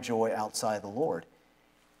find your joy outside the Lord.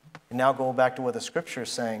 And now go back to what the Scripture is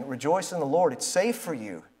saying. Rejoice in the Lord. It's safe for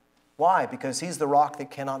you. Why? Because He's the rock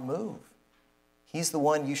that cannot move. He's the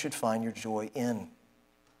one you should find your joy in.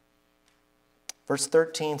 Verse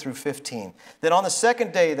 13 through 15. Then on the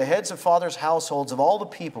second day, the heads of fathers' households of all the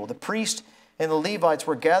people, the priests and the Levites,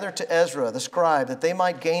 were gathered to Ezra, the scribe, that they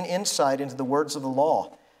might gain insight into the words of the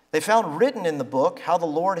law. They found written in the book how the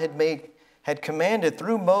Lord had commanded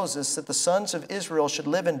through Moses that the sons of Israel should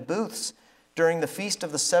live in booths during the feast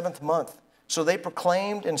of the 7th month. So they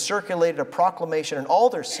proclaimed and circulated a proclamation in all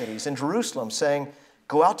their cities in Jerusalem, saying,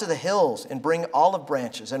 "Go out to the hills and bring olive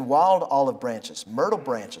branches and wild olive branches, myrtle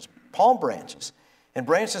branches, palm branches, and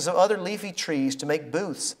branches of other leafy trees to make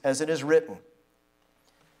booths, as it is written."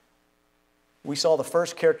 We saw the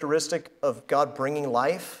first characteristic of God bringing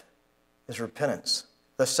life is repentance.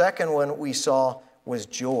 The second one we saw was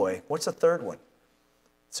joy. What's the third one?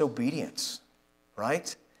 It's obedience,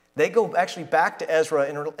 right? They go actually back to Ezra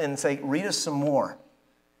and say, "Read us some more."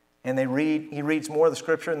 And he reads more of the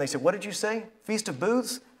Scripture, and they say, "What did you say? Feast of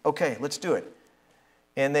Booths? Okay, let's do it."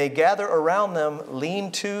 And they gather around them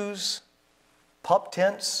lean-tos, pup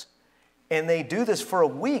tents, and they do this for a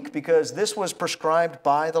week because this was prescribed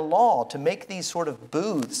by the law to make these sort of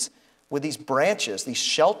booths with these branches, these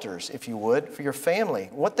shelters, if you would, for your family.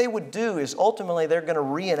 What they would do is ultimately they're going to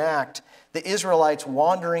reenact the Israelites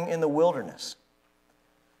wandering in the wilderness.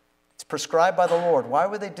 It's prescribed by the Lord. Why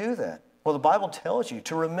would they do that? Well, the Bible tells you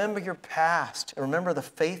to remember your past and remember the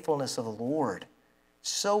faithfulness of the Lord. It's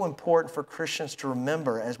so important for Christians to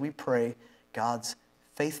remember as we pray God's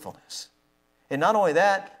faithfulness. And not only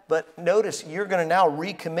that, but notice you're going to now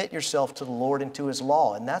recommit yourself to the Lord and to His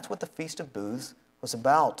law. And that's what the Feast of Booths was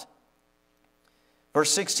about.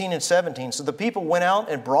 Verse 16 and 17, so the people went out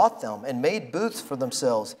and brought them and made booths for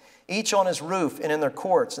themselves, each on his roof and in their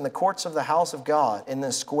courts, in the courts of the house of God, in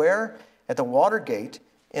the square at the water gate,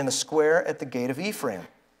 in the square at the gate of Ephraim.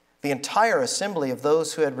 The entire assembly of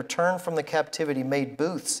those who had returned from the captivity made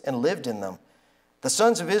booths and lived in them. The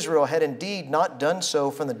sons of Israel had indeed not done so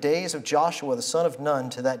from the days of Joshua the son of Nun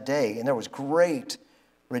to that day, and there was great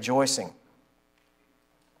rejoicing.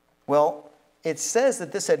 Well, it says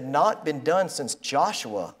that this had not been done since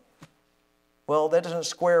Joshua. Well, that doesn't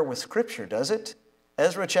square with Scripture, does it?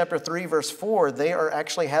 Ezra chapter 3, verse 4, they are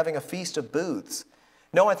actually having a feast of booths.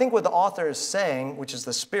 No, I think what the author is saying, which is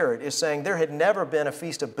the Spirit, is saying there had never been a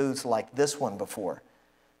feast of booths like this one before.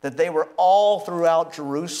 That they were all throughout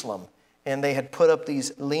Jerusalem, and they had put up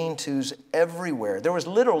these lean-tos everywhere. There was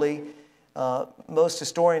literally, most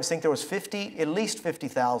historians think there was at least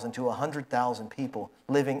 50,000 to 100,000 people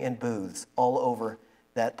living in booths all over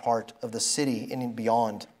that part of the city and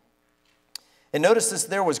beyond. And notice this,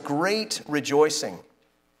 there was great rejoicing.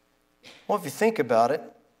 Well, if you think about it,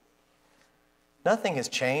 nothing has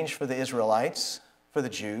changed for the Israelites, for the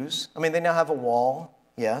Jews. I mean, they now have a wall,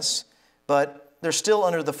 yes, but they're still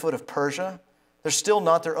under the foot of Persia. They're still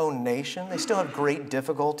not their own nation. They still have great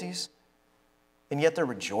difficulties. And yet they're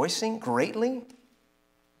rejoicing greatly.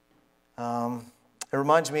 It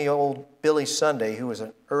reminds me of old Billy Sunday, who was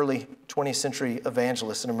an early 20th century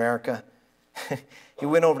evangelist in America. He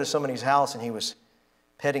went over to somebody's house and he was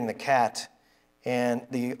petting the cat. And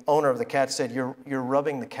the owner of the cat said, you're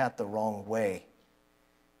rubbing the cat the wrong way.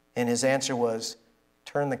 And his answer was,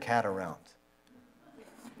 turn the cat around.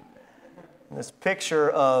 And this picture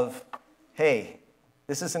of, hey,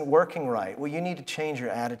 this isn't working right. Well, you need to change your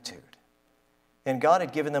attitude. And God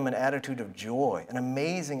had given them an attitude of joy, an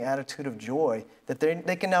amazing attitude of joy, that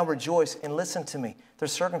they can now rejoice. And listen to me, their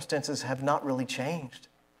circumstances have not really changed.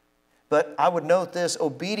 But I would note this,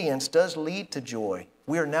 obedience does lead to joy.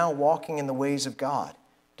 We are now walking in the ways of God.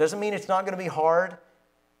 Doesn't mean it's not going to be hard.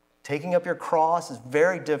 Taking up your cross is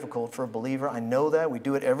very difficult for a believer. I know that. We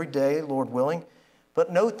do it every day, Lord willing.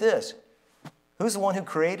 But note this, who's the one who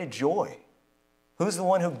created joy? Who's the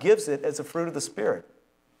one who gives it as a fruit of the Spirit?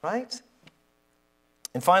 Right?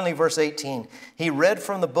 And finally, verse 18, he read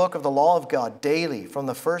from the book of the law of God daily, from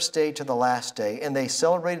the first day to the last day, and they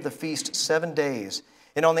celebrated the feast 7 days.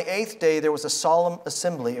 And on the 8th day, there was a solemn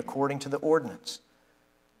assembly according to the ordinance.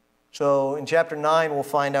 So in chapter 9, we'll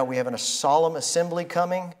find out we have a solemn assembly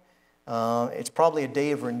coming. It's probably a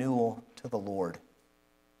day of renewal to the Lord.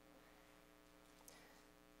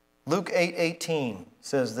 Luke 8:18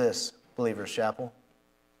 says this, Believers Chapel.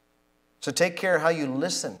 So take care how you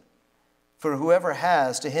listen. For whoever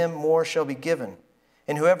has, to him more shall be given.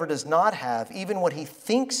 And whoever does not have, even what he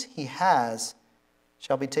thinks he has,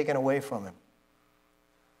 shall be taken away from him.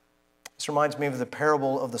 This reminds me of the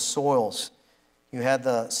parable of the soils. You had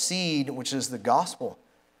the seed, which is the gospel,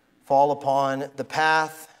 fall upon the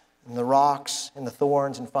path and the rocks and the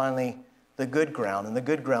thorns, and finally the good ground. And the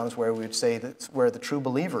good ground is where we would say that's where the true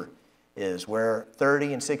believer is, where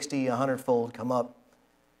 30 and 60, 100-fold come up.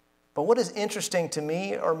 But what is interesting to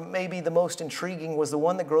me, or maybe the most intriguing, was the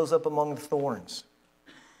one that grows up among the thorns.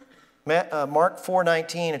 Mark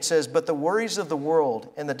 4:19, it says, "But the worries of the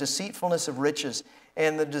world and the deceitfulness of riches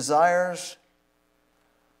and the desires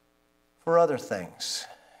for other things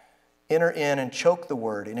enter in and choke the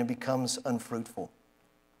word, and it becomes unfruitful."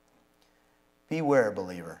 Beware,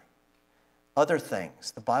 believer. Other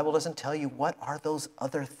things. The Bible doesn't tell you what are those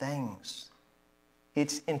other things.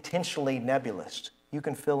 It's intentionally nebulous. You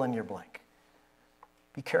can fill in your blank.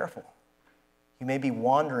 Be careful. You may be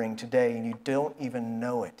wandering today and you don't even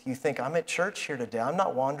know it. You think, I'm at church here today. I'm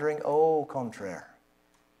not wandering. Au contraire.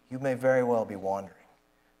 You may very well be wandering.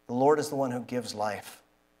 The Lord is the one who gives life.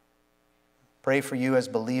 Pray for you as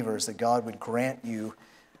believers that God would grant you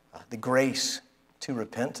the grace to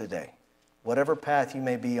repent today. Whatever path you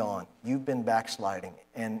may be on, you've been backsliding.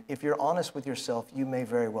 And if you're honest with yourself, you may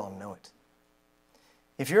very well know it.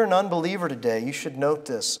 If you're an unbeliever today, you should note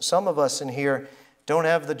this. Some of us in here don't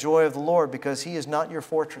have the joy of the Lord because He is not your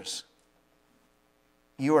fortress.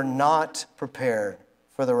 You are not prepared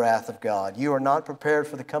for the wrath of God. You are not prepared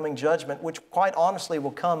for the coming judgment, which quite honestly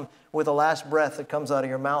will come with the last breath that comes out of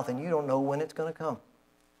your mouth, and you don't know when it's going to come.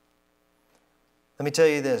 Let me tell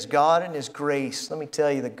you this. God in His grace, let me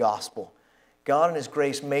tell you the gospel. God in His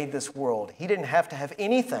grace made this world. He didn't have to have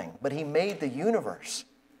anything, but He made the universe.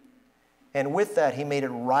 And with that, He made it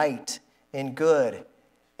right and good.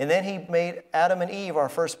 And then He made Adam and Eve our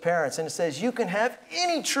first parents. And it says, you can have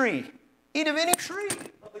any tree, eat of any tree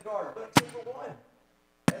of the garden, but except for one.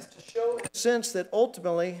 As to show in a sense that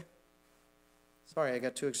ultimately, sorry, I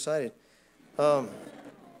got too excited.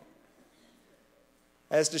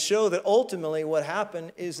 As to show that ultimately what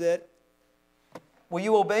happened is that, will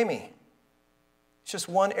you obey me? It's just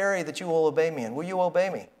one area that you will obey me in. Will you obey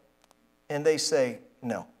me? And they say,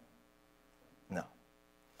 no. No.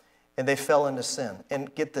 And they fell into sin.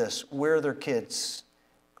 And get this, we're their kids,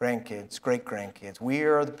 grandkids, great-grandkids. We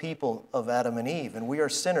are the people of Adam and Eve, and we are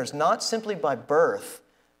sinners, not simply by birth,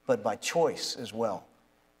 but by choice as well.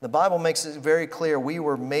 The Bible makes it very clear we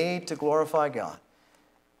were made to glorify God,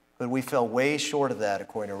 but we fell way short of that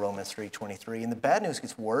according to Romans 3:23. And the bad news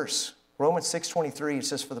gets worse. Romans 6:23, it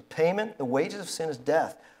says, for the payment, the wages of sin is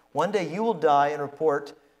death. One day you will die and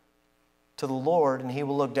report to the Lord, and He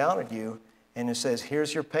will look down at you, and it says,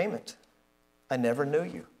 here's your payment. I never knew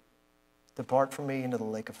you. Depart from me into the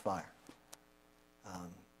lake of fire.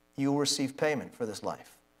 You will receive payment for this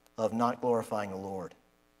life of not glorifying the Lord,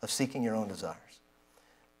 of seeking your own desires.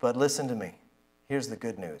 But listen to me. Here's the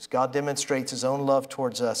good news. God demonstrates His own love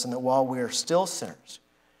towards us, and that while we are still sinners,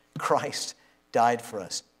 Christ died for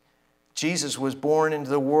us. Jesus was born into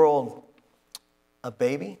the world a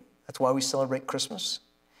baby. That's why we celebrate Christmas.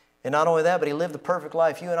 And not only that, but He lived the perfect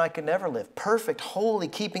life you and I could never live. Perfect, holy,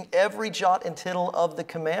 keeping every jot and tittle of the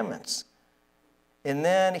commandments. And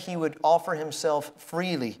then He would offer Himself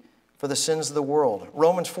freely for the sins of the world.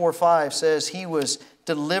 Romans 4:5 says He was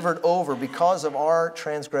delivered over because of our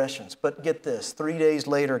transgressions. But get this, 3 days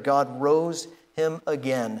later, God rose Him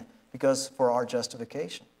again for our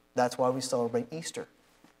justification. That's why we celebrate Easter.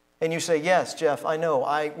 And you say, yes, Geoff, I know.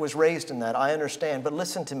 I was raised in that. I understand. But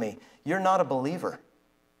listen to me. You're not a believer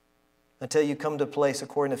until you come to a place,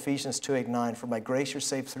 according to Ephesians 2:8-9, for by grace you're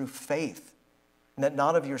saved through faith, and that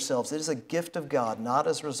not of yourselves. It is a gift of God, not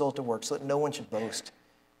as a result of works, so that no one should boast.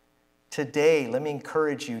 Today, let me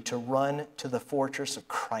encourage you to run to the fortress of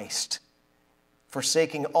Christ,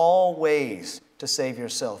 forsaking all ways to save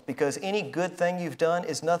yourself, because any good thing you've done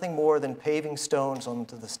is nothing more than paving stones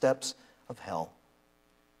onto the steps of hell.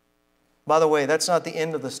 By the way, that's not the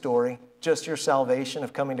end of the story, just your salvation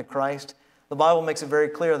of coming to Christ. The Bible makes it very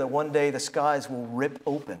clear that one day the skies will rip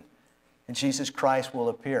open and Jesus Christ will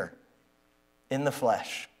appear in the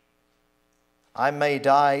flesh. I may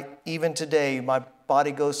die even today. My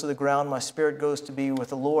body goes to the ground. My spirit goes to be with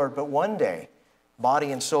the Lord. But one day,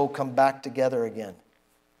 body and soul come back together again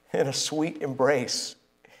in a sweet embrace.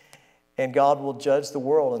 And God will judge the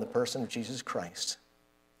world in the person of Jesus Christ.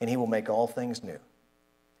 And He will make all things new.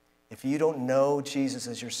 If you don't know Jesus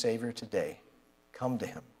as your Savior today, come to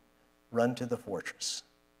Him. Run to the fortress.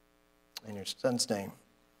 In your Son's name.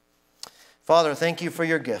 Father, thank You for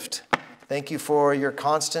Your gift. Thank You for Your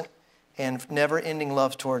constant and never-ending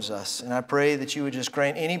love towards us. And I pray that you would just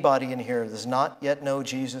grant anybody in here that does not yet know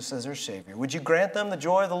Jesus as their Savior, would you grant them the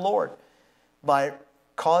joy of the Lord by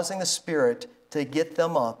causing the Spirit to get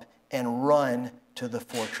them up and run to the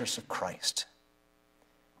fortress of Christ.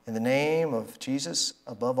 In the name of Jesus,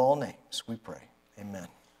 above all names, we pray. Amen.